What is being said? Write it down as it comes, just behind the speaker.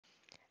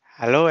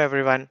Hello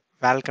everyone,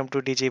 welcome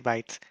to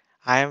DigiBytes.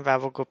 I am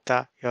Vaibhav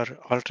Gupta, your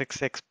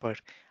Alteryx expert,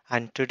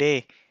 and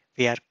today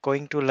we are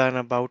going to learn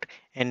about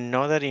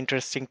another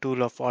interesting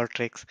tool of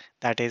Alteryx,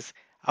 that is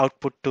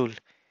Output Tool.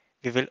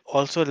 We will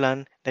also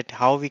learn that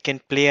how we can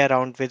play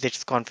around with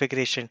its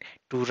configuration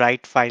to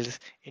write files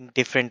in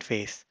different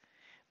ways.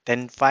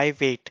 Then why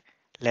wait?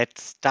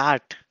 Let's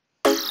start.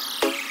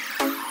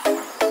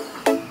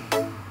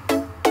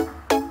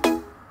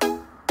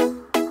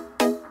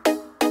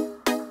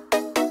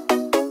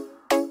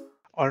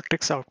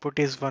 Alteryx output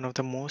is one of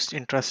the most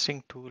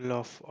interesting tool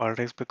of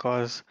Alteryx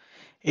because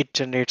it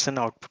generates an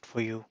output for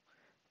you.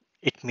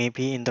 It may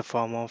be in the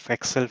form of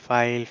Excel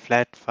file,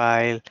 flat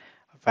file,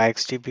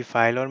 XDB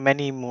file, or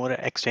many more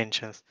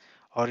extensions.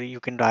 Or you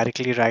can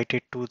directly write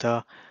it to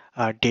the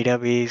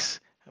database,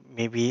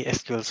 maybe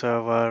SQL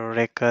Server,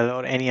 Oracle,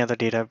 or any other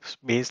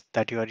database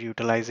that you are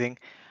utilizing.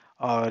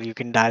 Or you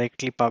can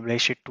directly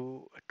publish it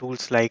to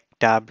tools like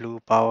Tableau,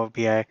 Power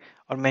BI,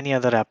 or many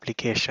other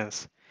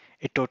applications.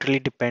 It totally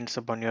depends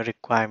upon your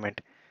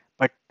requirement.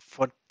 But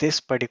for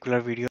this particular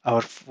video,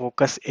 our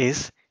focus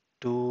is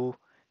to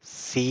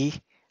see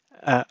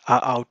our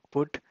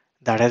output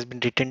that has been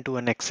written to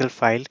an Excel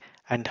file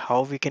and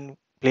how we can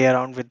play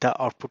around with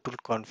the output tool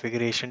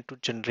configuration to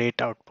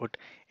generate output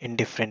in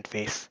different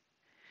ways.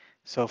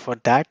 So for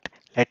that,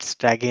 let's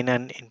drag in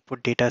an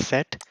input data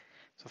set.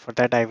 So for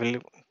that, I will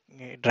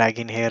drag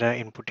in here a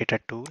input data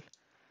tool.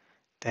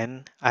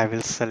 Then I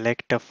will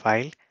select a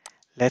file.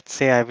 Let's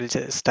say I will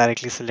just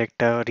directly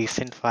select a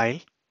recent file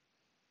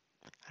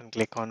and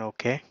click on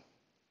OK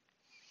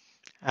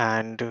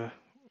and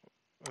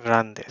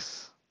run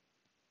this.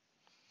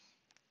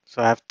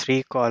 So I have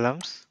three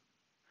columns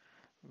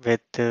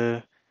with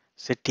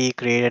city,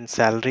 grade, and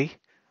salary.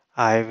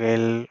 I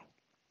will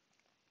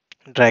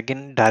drag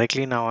in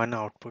directly now an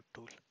output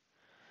tool.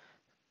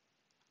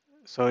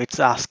 So it's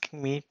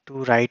asking me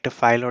to write a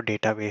file or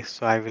database.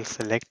 So I will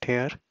select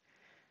here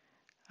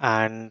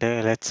and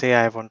let's say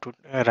I want to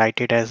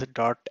write it as a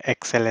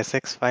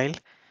 .xlsx file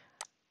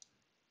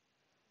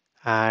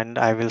and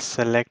I will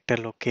select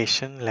a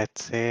location.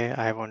 Let's say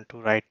I want to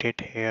write it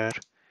here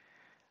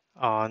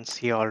on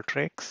C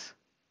Alteryx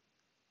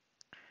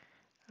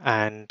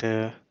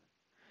and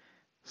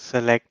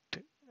select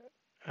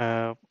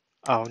our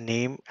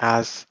name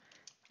as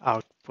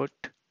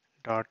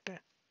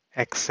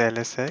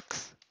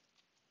output.xlsx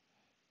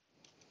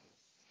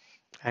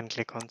and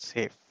click on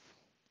save.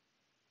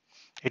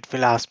 It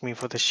will ask me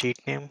for the sheet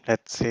name.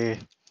 Let's say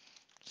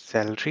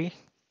salary.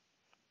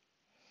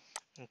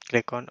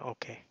 Click on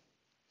OK.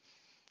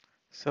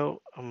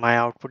 So my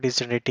output is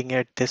generating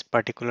at this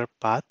particular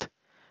path,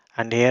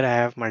 and here I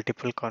have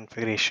multiple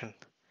configuration.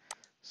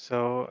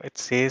 So it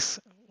says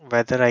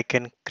whether I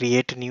can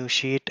create a new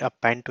sheet,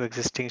 append to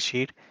existing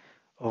sheet,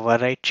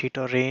 overwrite sheet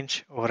or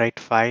range, overwrite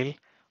file,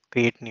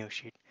 create new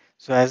sheet.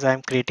 So as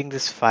I'm creating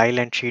this file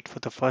and sheet for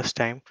the first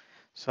time,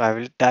 so I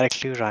will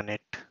directly run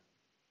it.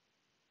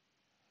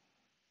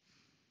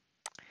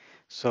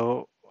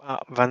 So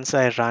once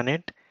I run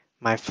it,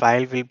 my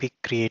file will be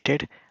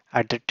created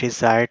at the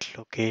desired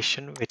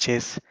location, which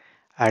is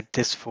at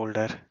this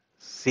folder,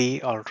 C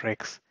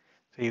Alteryx.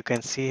 So you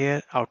can see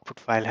here output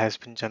file has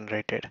been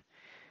generated.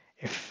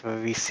 If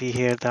we see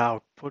here the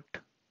output,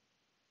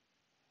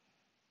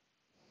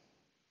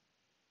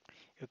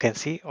 you can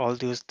see all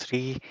those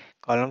three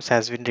columns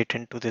has been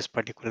written to this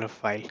particular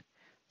file.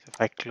 So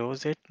if I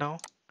close it now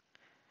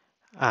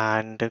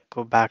and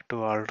go back to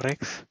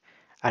Alteryx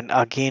and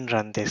again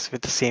run this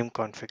with the same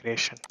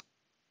configuration,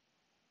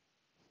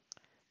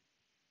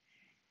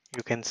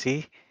 you can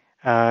see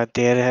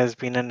there has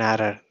been an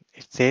error.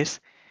 It says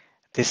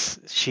this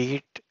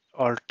sheet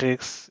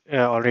Alteryx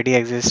already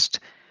exists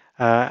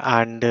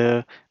and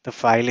the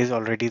file is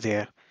already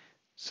there.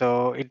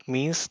 So it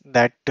means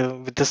that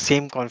with the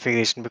same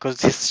configuration, because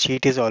this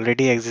sheet is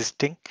already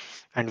existing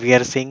and we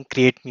are saying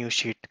create new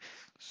sheet.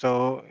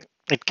 So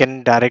it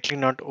can directly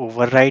not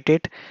overwrite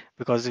it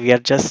because we are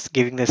just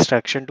giving the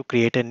instruction to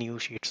create a new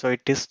sheet. So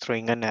it is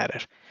throwing an error.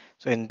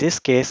 So in this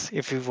case,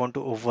 if we want to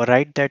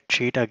overwrite that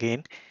sheet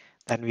again,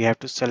 then we have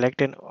to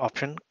select an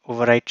option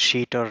overwrite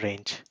sheet or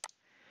range.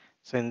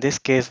 So in this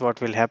case, what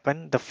will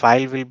happen? The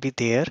file will be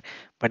there,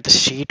 but the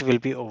sheet will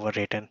be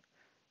overwritten.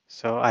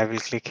 So I will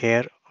click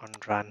here on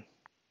run.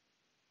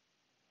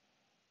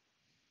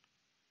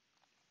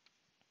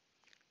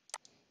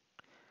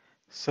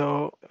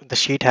 So the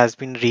sheet has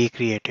been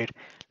recreated.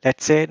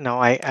 Let's say now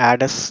I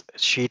add a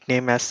sheet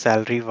name as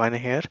salary one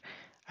here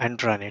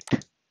and run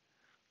it.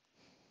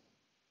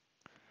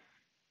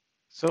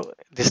 So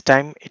this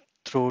time it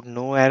threw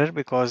no error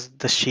because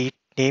the sheet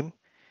name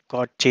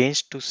got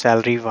changed to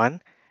salary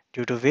one,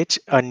 due to which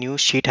a new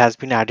sheet has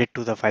been added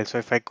to the file. So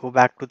if I go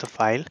back to the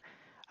file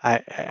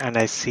and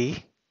I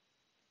see,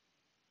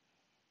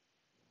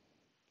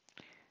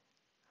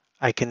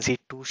 I can see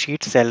two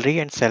sheets, salary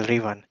and salary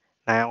one.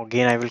 Now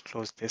again I will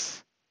close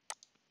this.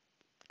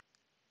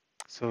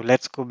 So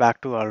let's go back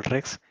to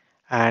Alteryx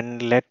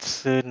and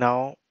let's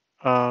now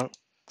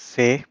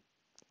say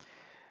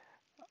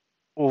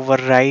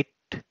overwrite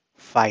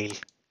file.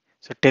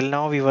 So till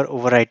now we were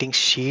overwriting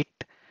sheet,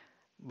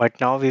 but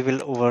now we will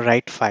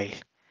overwrite file.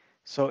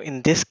 So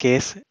in this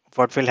case,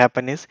 what will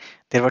happen is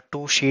there were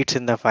two sheets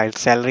in the file,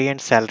 salary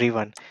and salary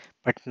one.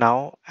 But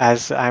now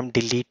as I'm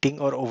deleting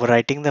or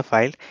overwriting the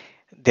file,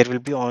 there will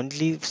be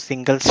only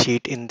single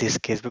sheet in this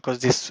case because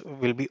this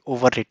will be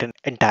overwritten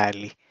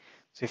entirely.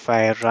 So if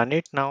I run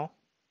it now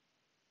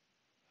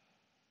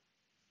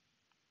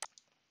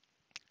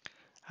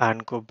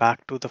and go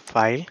back to the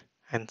file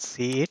and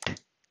see it, you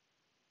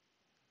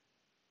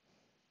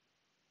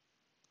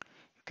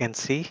can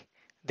see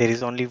there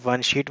is only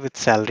one sheet with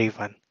salary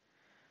one.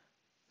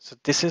 So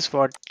this is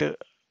what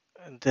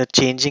the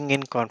changing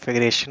in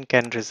configuration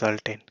can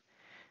result in.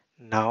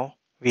 Now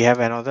we have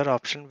another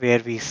option where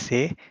we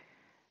say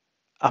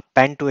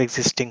append to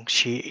existing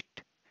sheet.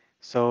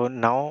 So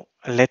now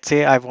let's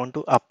say I want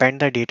to append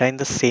the data in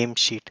the same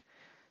sheet.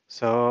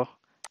 So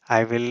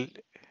I will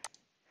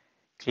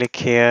click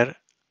here,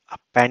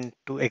 append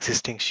to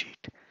existing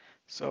sheet.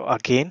 So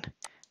again,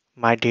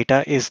 my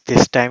data is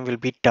this time will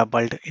be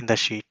doubled in the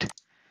sheet.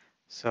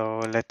 So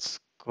let's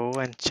go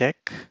and check.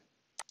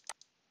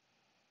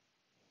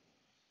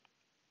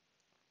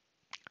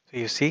 So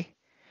you see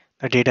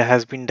the data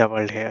has been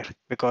doubled here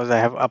because I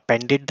have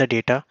appended the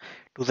data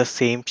to the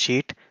same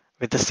sheet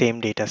with the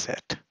same data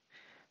set.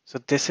 So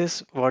this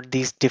is what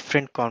these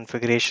different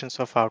configurations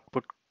of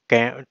output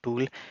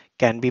tool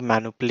can be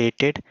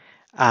manipulated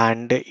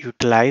and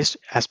utilized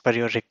as per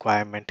your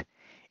requirement.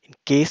 In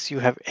case you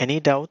have any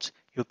doubts,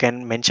 you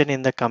can mention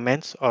in the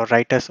comments or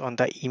write us on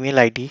the email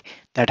ID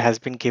that has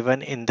been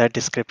given in the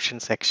description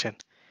section.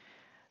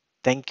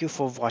 Thank you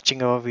for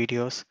watching our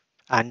videos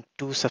and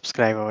do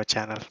subscribe our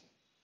channel.